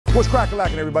What's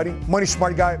crack-a-lackin', everybody? Money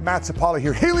Smart Guy, Matt Sapala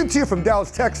here, hailing to you from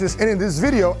Dallas, Texas. And in this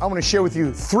video, I want to share with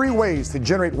you 3 ways to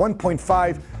generate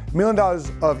 $1.5 million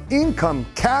of income,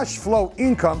 cash flow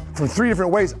income, from 3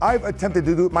 different ways. I've attempted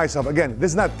to do it myself. Again,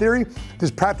 this is not theory, this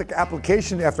is practical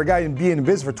application. After a guy being in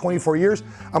business for 24 years,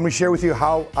 I'm going to share with you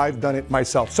how I've done it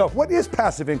myself. So what is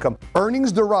passive income?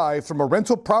 Earnings derived from a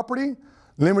rental property,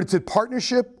 limited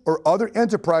partnership, or other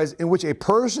enterprise in which a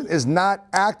person is not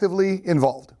actively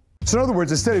involved. So in other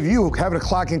words, instead of you having to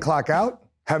clock in, clock out,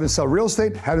 having to sell real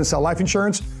estate, having to sell life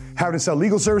insurance, having to sell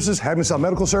legal services, having to sell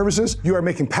medical services, you are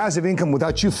making passive income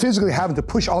without you physically having to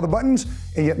push all the buttons,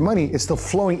 and yet money is still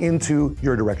flowing into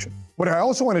your direction. What I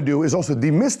also want to do is also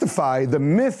demystify the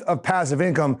myth of passive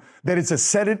income, that it's a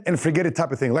set it and forget it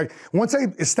type of thing. Like once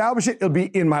I establish it, it'll be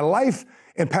in my life,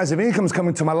 and passive income is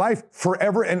coming to my life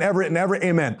forever and ever and ever.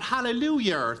 Amen.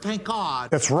 Hallelujah. Thank God.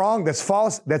 That's wrong. That's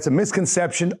false. That's a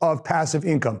misconception of passive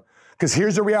income. Because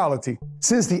here's the reality.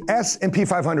 Since the S&P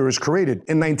 500 was created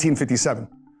in 1957,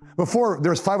 before there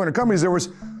was 500 companies, there was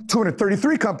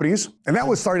 233 companies, and that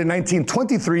was started in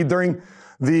 1923 during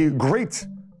the great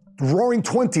roaring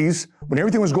 20s when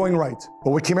everything was going right.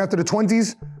 But what came after the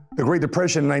 20s? The Great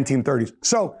Depression in the 1930s.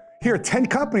 So here are 10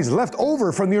 companies left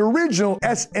over from the original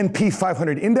S&P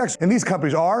 500 index, and these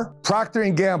companies are Procter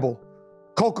 & Gamble,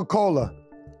 Coca-Cola,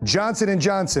 Johnson &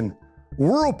 Johnson,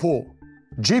 Whirlpool,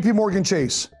 JP Morgan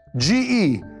Chase,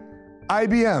 GE,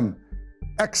 IBM,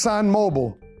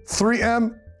 ExxonMobil,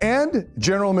 3M, and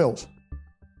General Mills.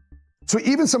 So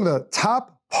even some of the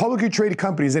top publicly traded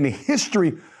companies in the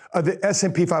history of the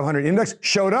S&P 500 index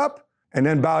showed up and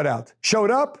then bowed out. Showed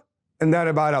up and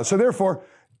then bowed out. So therefore,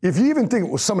 if you even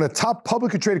think some of the top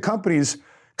publicly traded companies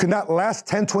could not last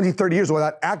 10, 20, 30 years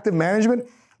without active management,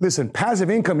 listen, passive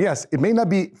income, yes, it may not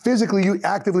be physically you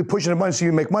actively pushing a button so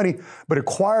you make money, but it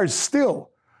requires still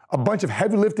a bunch of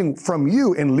heavy lifting from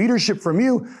you and leadership from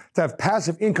you to have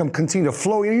passive income continue to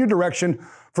flow in your direction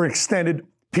for an extended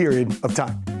period of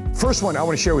time. First one I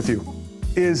want to share with you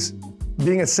is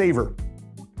being a saver.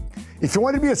 If you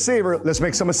want to be a saver, let's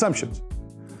make some assumptions.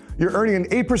 You're earning an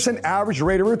 8% average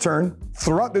rate of return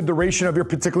throughout the duration of your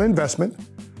particular investment.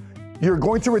 You're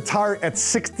going to retire at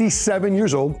 67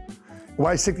 years old.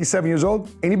 Why 67 years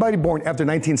old? Anybody born after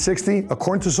 1960,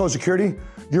 according to Social Security,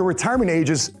 your retirement age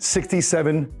is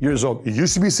 67 years old. It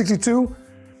used to be 62,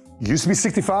 it used to be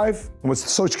 65. And what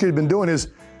Social Security has been doing is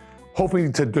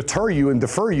hoping to deter you and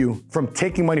defer you from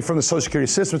taking money from the Social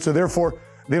Security system, so therefore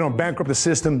they don't bankrupt the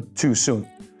system too soon.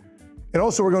 And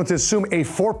also we're going to assume a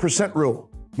 4% rule,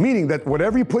 meaning that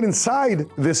whatever you put inside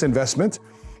this investment,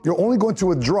 you're only going to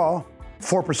withdraw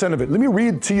 4% of it. Let me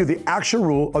read to you the actual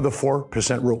rule of the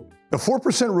 4% rule. The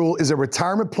 4% rule is a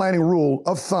retirement planning rule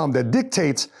of thumb that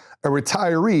dictates a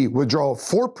retiree withdraw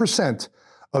 4%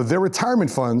 of their retirement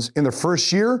funds in the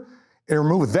first year and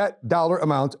remove that dollar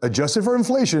amount adjusted for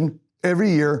inflation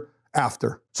every year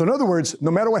after. So in other words,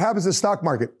 no matter what happens in the stock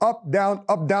market, up, down,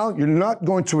 you're not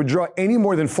going to withdraw any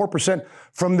more than 4%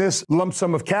 from this lump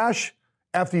sum of cash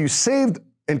after you saved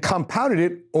and compounded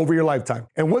it over your lifetime.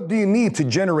 And what do you need to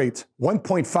generate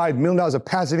 $1.5 million of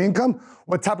passive income?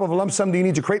 What type of a lump sum do you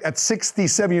need to create at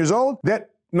 67 years old? That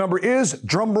number is,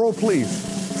 drum roll please,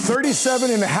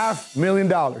 $37.5 million.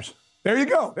 There you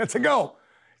go, that's a go.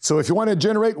 So if you want to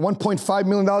generate $1.5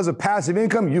 million of passive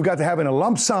income, you've got to have in a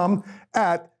lump sum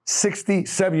at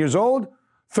 67 years old,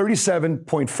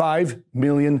 $37.5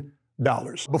 million.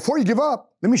 Before you give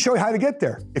up, let me show you how to get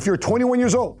there. If you're 21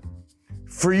 years old,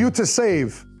 for you to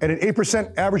save at an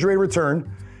 8% average rate of return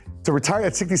to retire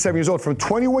at 67 years old, from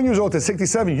 21 years old to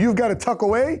 67, you've got to tuck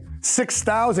away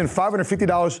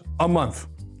 $6,550 a month.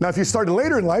 Now, if you started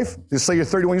later in life, let's say you're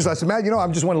 31 years old, I said, Matt, I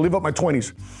just want to live up my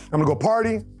 20s. I'm going to go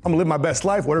party, I'm going to live my best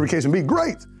life, whatever the case may be.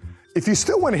 Great. If you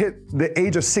still want to hit the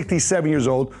age of 67 years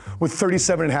old with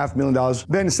 $37.5 million,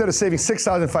 then instead of saving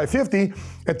 $6,550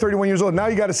 at 31 years old, now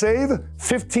you got to save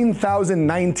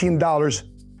 $15,019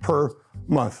 per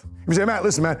month. You say, Matt,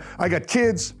 listen, man, I got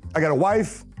kids, I got a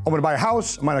wife, I'm going to buy a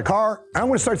house, I'm on a car, I'm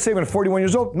going to start saving at 41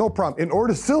 years old. No problem. In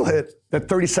order to still hit that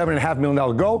 $37.5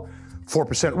 million goal,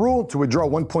 4% rule, to withdraw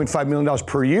 $1.5 million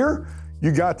per year,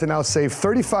 you got to now save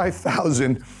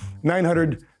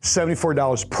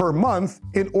 $35,974 per month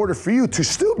in order for you to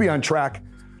still be on track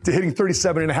to hitting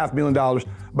 $37.5 million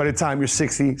by the time you're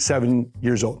 67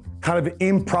 years old. Kind of an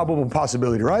improbable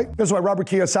possibility, right? That's why Robert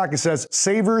Kiyosaki says,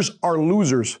 savers are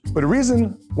losers. But the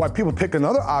reason why people pick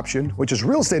another option, which is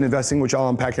real estate investing, which I'll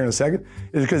unpack here in a second,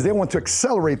 is because they want to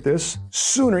accelerate this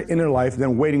sooner in their life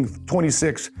than waiting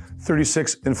 26,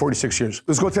 36, and 46 years.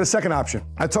 Let's go to the second option.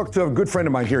 I talked to a good friend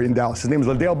of mine here in Dallas. His name is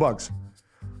Ladale Buggs.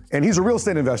 And he's a real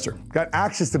estate investor, got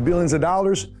access to billions of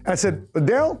dollars. And I said,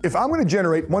 Dale, if I'm going to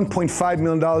generate $1.5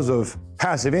 million of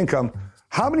passive income,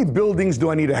 how many buildings do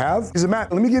I need to have? He said,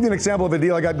 Matt, let me give you an example of a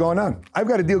deal I got going on. I've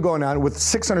got a deal going on with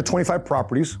 625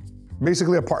 properties,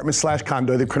 basically apartments slash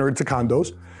condo. They've converted to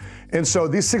condos. And so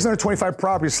these 625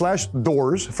 properties slash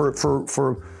doors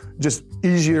for just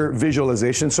easier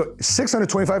visualization. So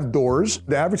 625 doors,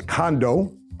 the average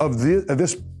condo of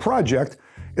this project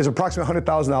is approximately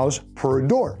 $100,000 per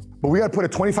door. But we got to put a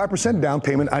 25% down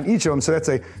payment on each of them. So that's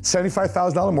a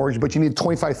 $75,000 mortgage, but you need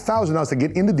 $25,000 to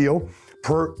get in the deal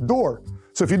per door.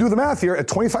 So if you do the math here, at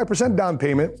 25% down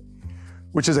payment,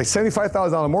 which is a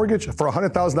 $75,000 mortgage for a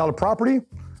 $100,000 property,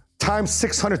 times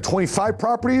 625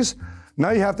 properties,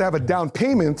 now you have to have a down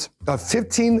payment of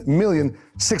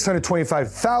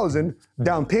 $15,625,000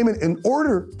 down payment in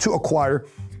order to acquire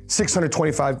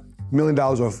 $625 million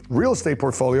of real estate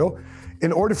portfolio.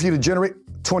 In order for you to generate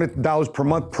 $200 per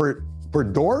month per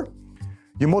door,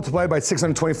 you multiply it by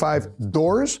 625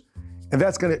 doors, and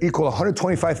that's going to equal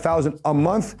 $125,000 a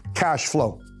month cash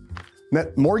flow.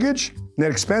 Net mortgage,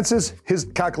 net expenses, his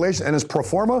calculation and his pro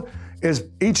forma is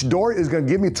each door is going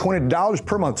to give me $20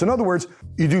 per month. So in other words,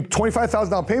 you do $25,000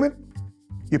 down payment,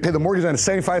 you pay the mortgage on a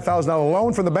 $75,000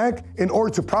 loan from the bank. In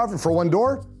order to profit for one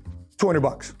door,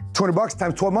 $200. $200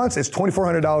 times 12 months is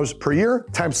 $2,400 per year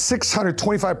times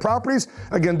 625 properties.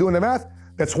 Again, doing the math,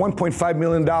 that's $1.5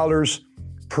 million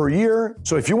per year.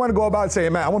 So if you want to go about and say, hey,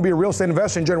 man, I want to be a real estate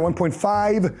investor and generate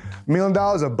 $1.5 million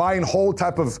of buy and hold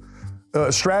type of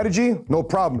strategy, no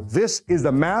problem. This is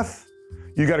the math.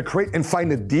 You got to create and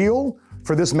find a deal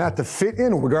for this math to fit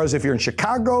in, regardless if you're in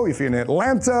Chicago, if you're in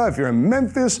Atlanta, if you're in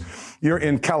Memphis, you're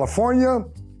in California.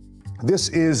 This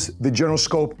is the general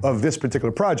scope of this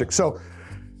particular project. So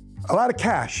a lot of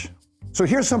cash. So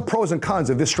here's some pros and cons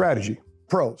of this strategy.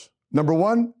 Pros. Number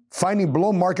one, finding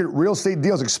below market real estate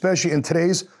deals, especially in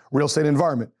today's real estate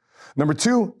environment. Number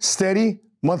two, steady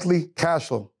monthly cash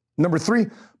flow. Number three,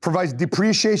 provides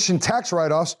depreciation tax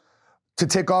write-offs to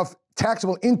take off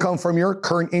taxable income from your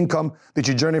current income that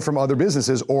you generate from other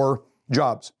businesses or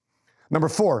jobs. Number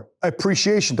four,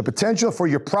 appreciation, the potential for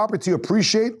your property to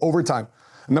appreciate over time.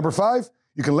 Number five,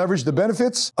 you can leverage the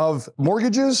benefits of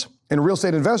mortgages and real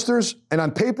estate investors, and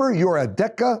on paper, you are a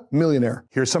deca millionaire.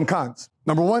 Here's some cons.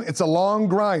 Number one, it's a long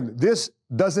grind. This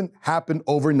doesn't happen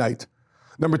overnight.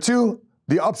 Number two,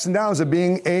 the ups and downs of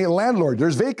being a landlord.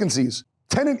 There's vacancies,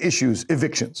 tenant issues,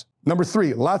 evictions. Number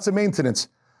three, lots of maintenance.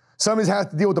 Somebody has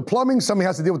to deal with the plumbing, somebody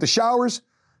has to deal with the showers,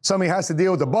 somebody has to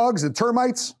deal with the bugs, the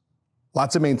termites,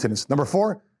 lots of maintenance. Number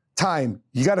four, time.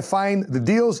 You got to find the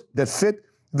deals that fit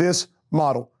this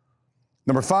model.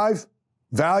 Number five,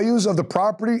 values of the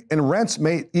property and rents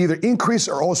may either increase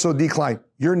or also decline.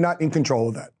 You're not in control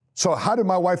of that. So how did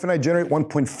my wife and I generate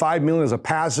 $1.5 million as a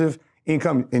passive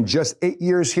income in just 8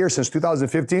 years here since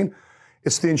 2015?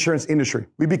 It's the insurance industry.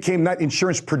 We became not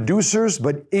insurance producers,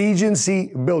 but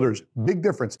agency builders. Big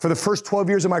difference. For the first 12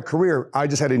 years of my career, I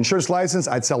just had an insurance license.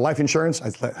 I'd sell life insurance.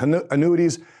 I'd sell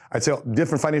annuities. I'd sell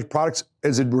different financial products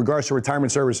as in regards to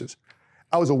retirement services.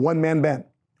 I was a one-man band.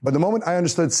 But the moment I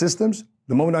understood systems,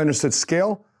 the moment I understood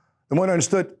scale, the moment I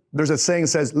understood, there's a saying that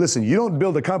says, listen, you don't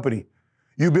build a company.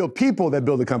 You build people that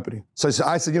build a company. So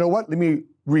I said, you know what? Let me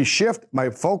reshift my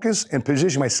focus and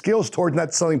position my skills towards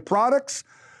not selling products,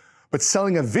 but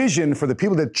selling a vision for the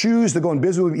people that choose to go in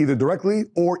business with me either directly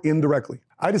or indirectly.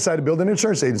 I decided to build an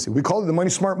insurance agency. We call it the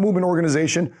Money Smart Movement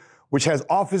Organization, which has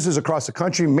offices across the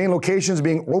country, main locations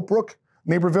being Oak Brook,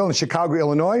 Naperville, and Chicago,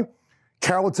 Illinois,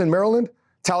 Carrollton, Maryland,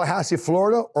 Tallahassee,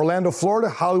 Florida, Orlando, Florida,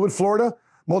 Hollywood, Florida,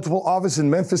 multiple offices in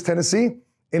Memphis, Tennessee,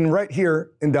 and right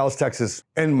here in Dallas, Texas.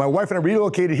 And my wife and I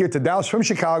relocated here to Dallas from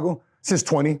Chicago since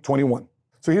 2021.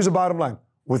 So here's the bottom line.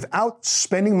 Without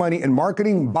spending money in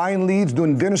marketing, buying leads,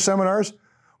 doing dinner seminars,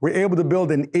 we're able to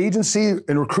build an agency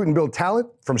and recruit and build talent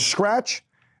from scratch.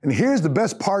 And here's the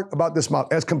best part about this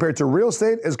model, as compared to real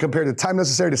estate, as compared to the time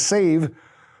necessary to save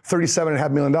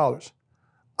 $37.5 million.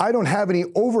 I don't have any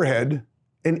overhead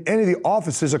in any of the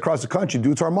offices across the country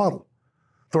due to our model.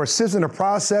 Through our systems and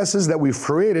processes that we've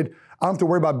created, I don't have to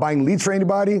worry about buying leads for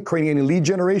anybody, creating any lead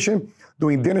generation,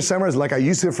 doing dinner seminars like I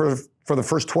used to for the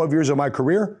first 12 years of my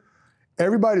career.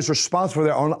 Everybody's responsible for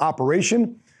their own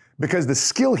operation because the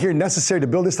skill here necessary to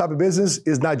build this type of business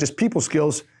is not just people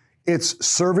skills, it's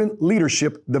servant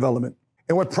leadership development.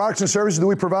 And what products and services do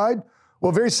we provide?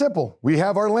 Well, very simple. We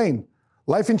have our lane.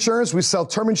 Life insurance, we sell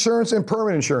term insurance and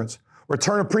permanent insurance.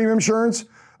 Return of premium insurance,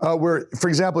 where, for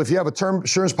example, if you have a term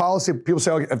insurance policy, people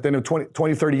say, okay, at the end of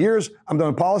 20, 30 years, I'm done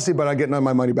with policy, but I get none of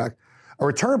my money back. A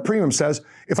return of premium says,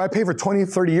 if I pay for 20,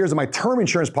 30 years of my term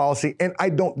insurance policy and I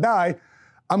don't die,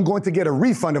 I'm going to get a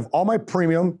refund of all my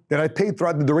premium that I paid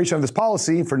throughout the duration of this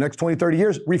policy for the next 20, 30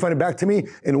 years, refunded back to me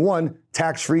in one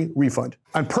tax-free refund.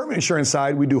 On permanent insurance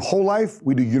side, we do whole life,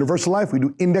 we do universal life, we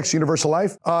do index universal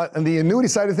life. And the annuity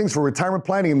side of things for retirement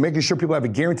planning and making sure people have a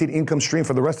guaranteed income stream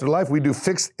for the rest of their life, we do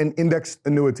fixed and indexed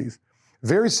annuities.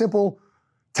 Very simple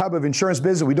type of insurance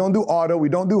business. We don't do auto, we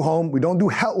don't do home, we don't do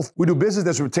health. We do business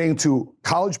that's pertaining to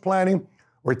college planning,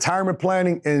 retirement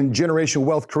planning, and generational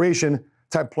wealth creation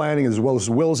type planning, as well as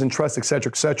wills and trusts, et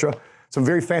cetera, some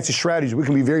very fancy strategies. We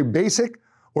can be very basic,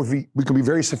 or we can be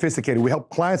very sophisticated. We help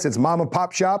clients that's mom and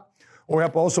pop shop, or we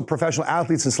help also professional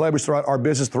athletes and celebrities throughout our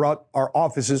business, throughout our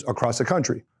offices across the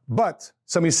country. But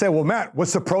somebody say, well, Matt,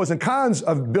 what's the pros and cons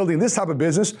of building this type of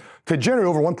business to generate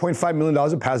over $1.5 million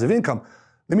of passive income?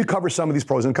 Let me cover some of these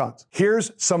pros and cons.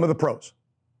 Here's some of the pros.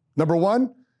 Number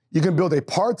one, you can build a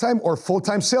part-time or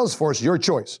full-time sales force, your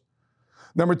choice.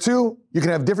 Number two, you can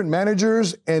have different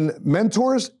managers and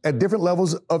mentors at different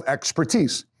levels of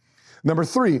expertise. Number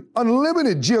three,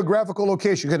 unlimited geographical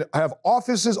location. You can have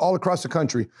offices all across the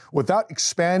country without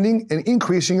expanding and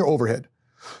increasing your overhead.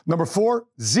 Number four,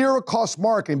 zero cost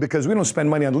marketing, because we don't spend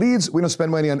money on leads, we don't spend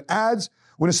money on ads,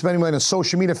 we don't spend money on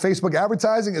social media, Facebook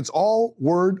advertising. It's all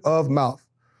word of mouth.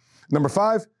 Number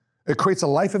five, it creates a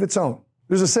life of its own.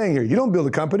 There's a saying here, you don't build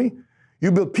a company,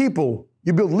 you build people,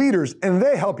 you build leaders, and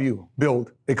they help you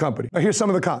build a company. Now here's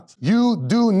some of the cons. You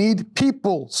do need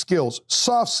people skills,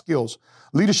 soft skills,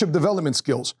 leadership development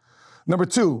skills. Number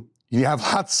two, you have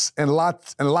lots and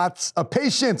lots and lots of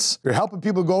patience. You're helping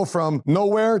people go from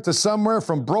nowhere to somewhere,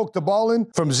 from broke to ballin',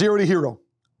 from zero to hero.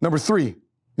 Number three,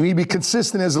 you need to be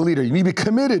consistent as a leader. You need to be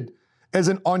committed as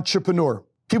an entrepreneur.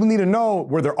 People need to know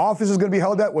where their office is going to be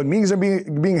held at, what meetings are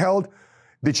being held,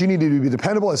 that you need to be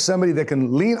dependable as somebody that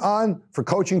can lean on for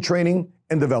coaching, training,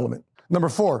 and development. Number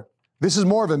four, this is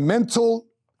more of a mental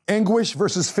anguish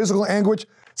versus physical anguish.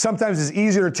 Sometimes it's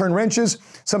easier to turn wrenches.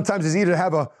 Sometimes it's easier to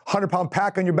have a 100-pound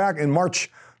pack on your back and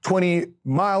march 20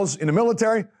 miles in the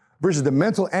military versus the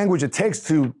mental anguish it takes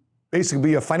to basically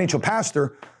be a financial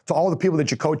pastor to all the people that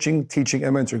you're coaching, teaching,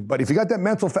 and mentoring. But if you got that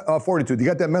mental fortitude, you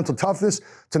got that mental toughness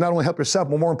to not only help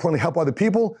yourself, but more importantly, help other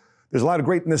people, there's a lot of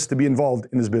greatness to be involved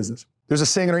in this business. There's a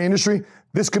saying in our industry,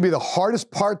 this could be the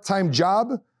hardest part-time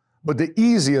job, but the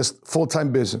easiest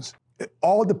full-time business. It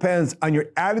all depends on your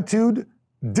attitude,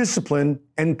 discipline,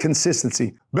 and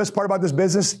consistency. Best part about this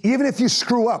business, even if you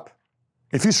screw up,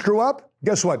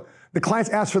 guess what? The clients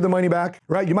ask for the money back,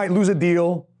 right? You might lose a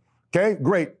deal, okay?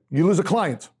 Great, you lose a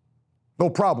client, no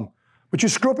problem. But you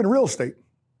screw up in real estate.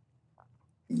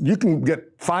 You can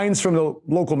get fines from the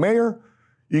local mayor,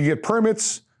 you can get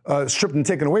permits, stripped and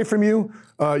taken away from you.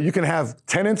 You can have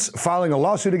tenants filing a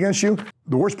lawsuit against you.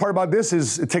 The worst part about this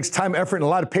is it takes time, effort, and a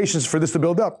lot of patience for this to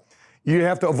build up. You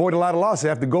have to avoid a lot of losses. You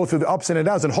have to go through the ups and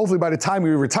downs. And hopefully by the time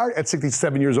you retire at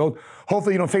 67 years old,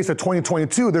 hopefully you don't face a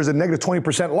 2022. There's a negative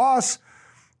 20% loss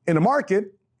in the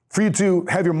market for you to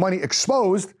have your money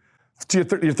exposed to your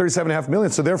 $37.5 million.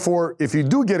 So therefore, if you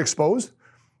do get exposed,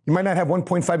 you might not have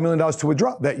 $1.5 million to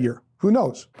withdraw that year. Who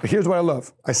knows? But here's what I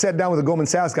love. I sat down with a Goldman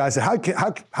Sachs guy. I said,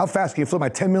 how fast can you flip my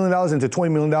 $10 million into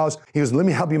 $20 million? He goes, let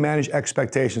me help you manage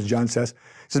expectations, John says.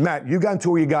 He says, Matt, you've gotten to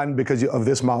where you've gotten because of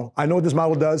this model. I know what this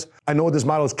model does. I know what this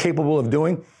model is capable of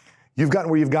doing. You've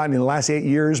gotten where you've gotten in the last 8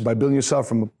 years by building yourself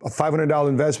from a $500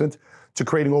 investment to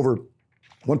creating over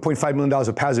 $1.5 million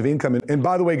of passive income. And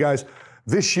by the way, guys,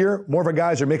 this year, more of our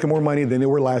guys are making more money than they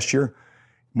were last year.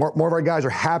 More of our guys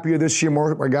are happier this year.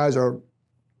 More of our guys are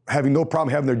having no problem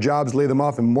having their jobs lay them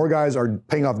off, and more guys are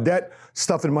paying off debt,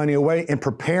 stuffing money away, and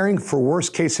preparing for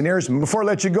worst case scenarios. And before I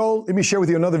let you go, let me share with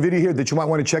you another video here that you might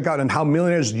want to check out on how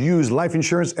millionaires use life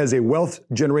insurance as a wealth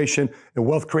generation and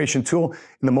wealth creation tool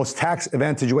in the most tax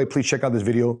advantage way. Please check out this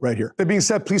video right here. That being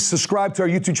said, please subscribe to our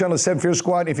YouTube channel, 7 Figure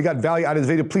Squad. If you got value out of this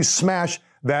video, please smash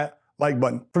that like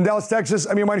button. From Dallas, Texas,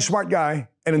 I'm your money smart guy,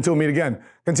 and until we meet again,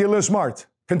 continue to live smart,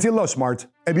 continue to love smart,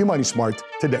 and be money smart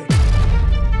today.